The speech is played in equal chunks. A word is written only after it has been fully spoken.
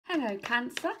Hello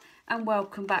Cancer, and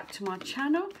welcome back to my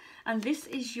channel, and this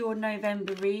is your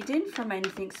November reading from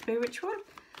Anything Spiritual.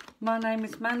 My name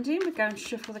is Mandy and we're going to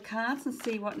shuffle the cards and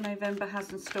see what November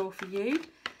has in store for you.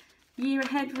 Year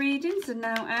ahead readings are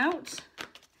now out.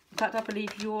 In fact, I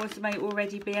believe yours may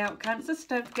already be out, Cancer, so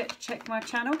don't forget to check my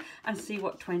channel and see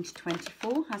what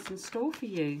 2024 has in store for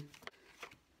you.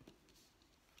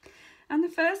 And the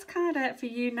first card out for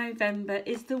you, November,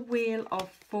 is the Wheel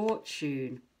of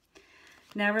Fortune.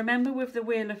 Now remember, with the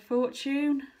Wheel of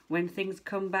Fortune, when things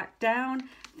come back down,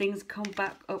 things come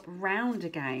back up round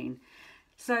again.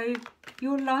 So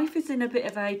your life is in a bit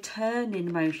of a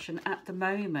turning motion at the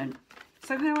moment.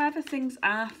 So however things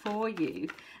are for you,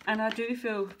 and I do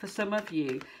feel for some of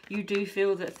you, you do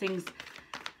feel that things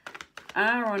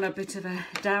are on a bit of a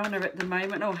downer at the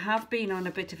moment, or have been on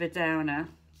a bit of a downer.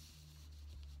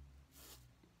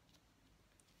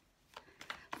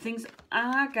 Things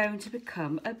are going to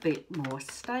become a bit more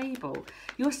stable.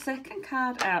 Your second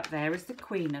card out there is the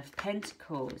Queen of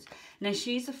Pentacles. Now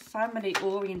she's a family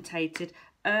orientated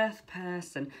earth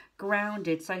person,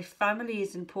 grounded, so family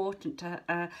is important to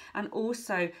her, and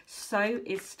also so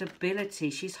is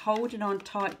stability. She's holding on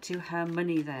tight to her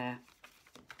money there.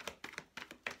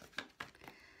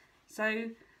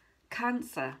 So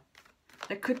Cancer,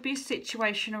 there could be a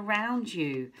situation around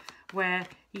you where,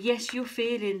 yes, you're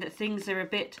feeling that things are a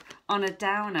bit on a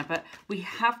downer, but we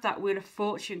have that Wheel of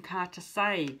Fortune card to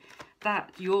say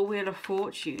that your Wheel of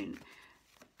Fortune,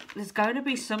 there's going to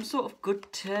be some sort of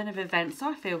good turn of events,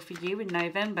 I feel, for you in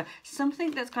November.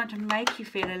 Something that's going to make you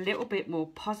feel a little bit more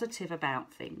positive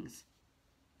about things.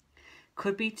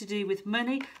 Could be to do with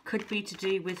money, could be to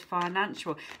do with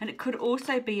financial, and it could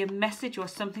also be a message or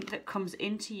something that comes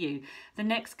into you. The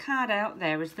next card out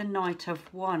there is the Knight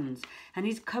of Wands, and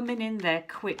he's coming in there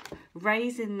quick,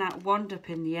 raising that wand up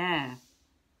in the air.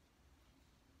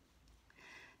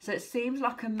 So it seems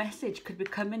like a message could be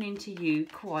coming into you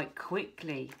quite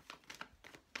quickly.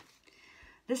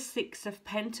 The Six of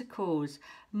Pentacles,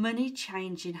 money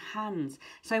changing hands.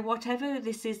 So whatever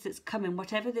this is that's coming,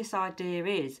 whatever this idea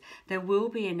is, there will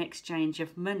be an exchange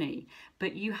of money,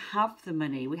 but you have the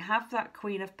money. We have that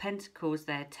Queen of Pentacles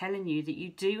there telling you that you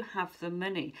do have the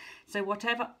money. So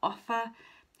whatever offer,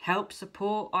 help,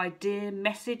 support, idea,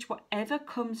 message, whatever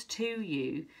comes to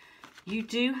you, you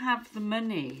do have the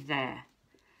money there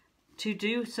to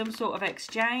do some sort of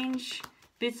exchange,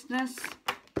 business.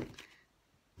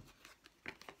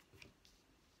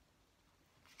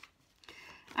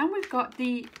 And we've got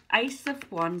the Ace of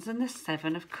Wands and the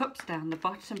Seven of Cups down the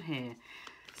bottom here.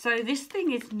 So this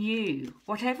thing is new.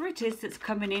 Whatever it is that's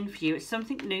coming in for you, it's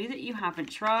something new that you haven't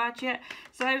tried yet.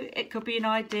 So it could be an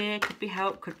idea, could be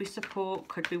help, could be support,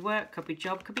 could be work, could be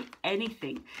job, could be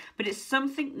anything. But it's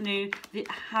something new that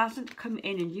hasn't come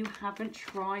in and you haven't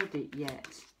tried it yet.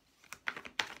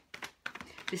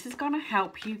 This is going to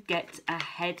help you get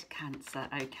ahead, Cancer,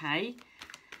 okay?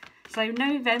 So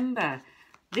November,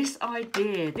 this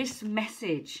idea, this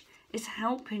message is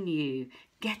helping you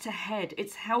get ahead.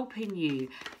 It's helping you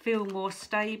feel more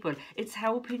stable. It's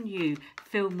helping you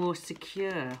feel more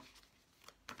secure.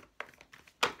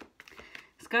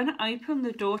 It's going to open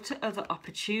the door to other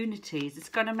opportunities. It's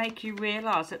going to make you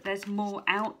realise that there's more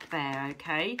out there,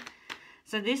 okay?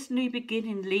 So this new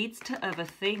beginning leads to other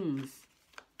things.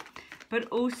 But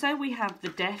also we have the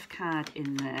Death card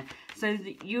in there. So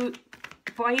that you,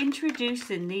 by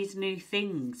introducing these new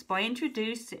things, by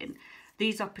introducing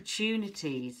these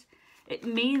opportunities, it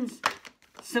means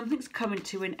something's coming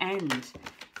to an end.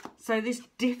 So this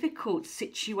difficult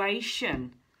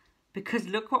situation, because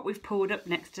look what we've pulled up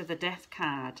next to the Death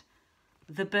card.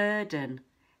 The burden,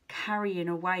 carrying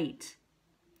a weight.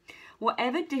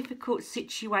 Whatever difficult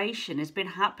situation has been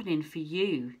happening for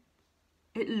you,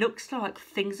 it looks like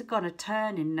things are going to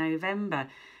turn in November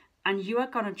and you are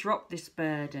going to drop this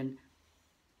burden.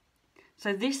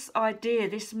 So this idea,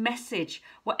 this message,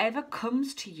 whatever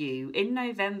comes to you in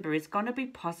November is going to be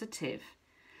positive.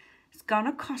 It's going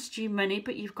to cost you money,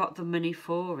 but you've got the money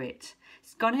for it.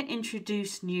 It's going to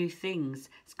introduce new things.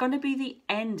 It's going to be the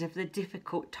end of the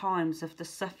difficult times of the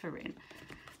suffering,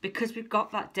 because we've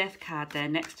got that Death card there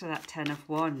next to that Ten of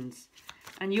Wands.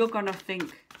 And you're going to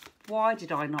think, why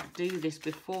did I not do this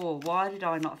before? Why did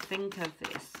I not think of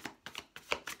this?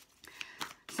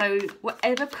 So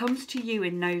whatever comes to you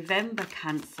in November,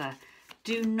 Cancer,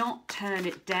 do not turn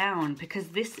it down, because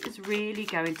this is really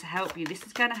going to help you. This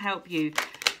is going to help you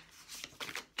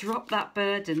drop that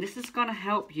burden. This is going to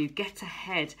help you get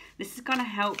ahead. This is going to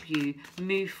help you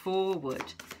move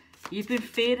forward. You've been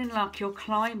feeling like you're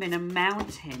climbing a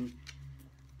mountain,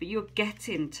 but you're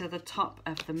getting to the top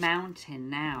of the mountain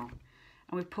now.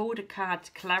 And we pulled a card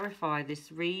to clarify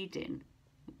this reading.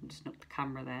 Just knock the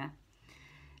camera there.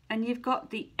 And you've got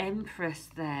the Empress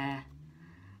there.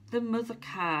 The Mother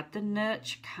card, the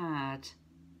Nurture card.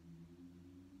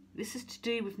 This is to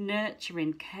do with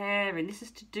nurturing, caring. This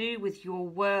is to do with your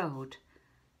world.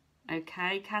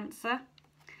 Okay, Cancer?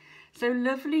 So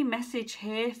lovely message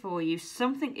here for you.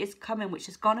 Something is coming which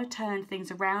is going to turn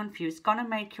things around for you. It's going to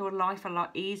make your life a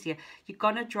lot easier. You're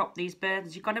going to drop these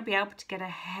burdens. You're going to be able to get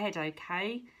ahead,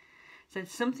 okay? So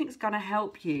something's going to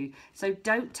help you. So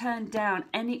don't turn down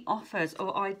any offers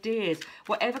or ideas.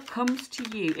 Whatever comes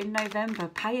to you in November,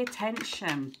 pay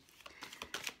attention.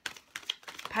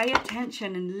 Pay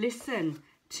attention and listen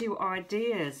to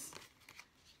ideas.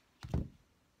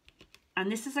 And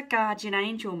this is a guardian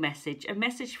angel message, a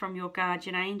message from your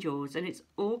guardian angels, and it's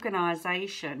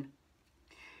organisation.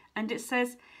 And it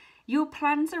says, your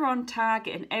plans are on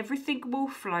target and everything will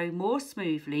flow more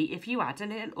smoothly if you add a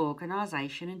little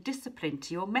organisation and discipline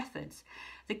to your methods.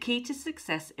 The key to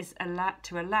success is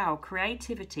to allow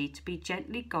creativity to be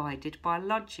gently guided by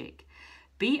logic.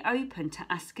 Be open to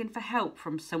asking for help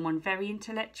from someone very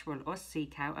intellectual or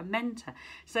seek out a mentor.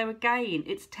 So again,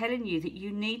 it's telling you that you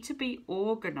need to be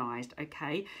organised,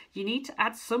 okay? You need to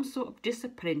add some sort of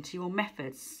discipline to your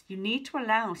methods. You need to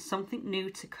allow something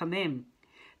new to come in.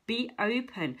 Be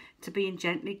open to being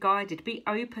gently guided. Be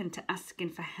open to asking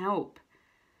for help.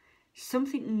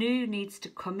 Something new needs to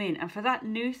come in, and for that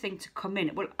new thing to come in,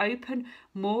 it will open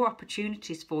more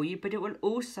opportunities for you, but it will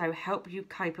also help you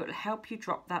cope. It will help you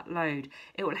drop that load.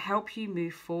 It will help you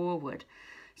move forward.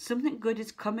 Something good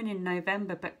is coming in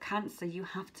November, but Cancer, you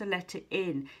have to let it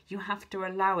in. You have to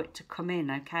allow it to come in,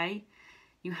 okay?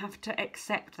 You have to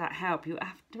accept that help. You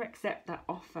have to accept that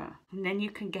offer, and then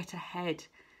you can get ahead.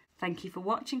 Thank you for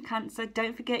watching, Cancer.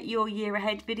 Don't forget your year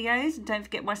ahead videos, and don't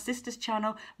forget my sister's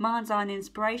channel, Mind's Eye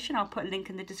Inspiration. I'll put a link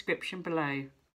in the description below.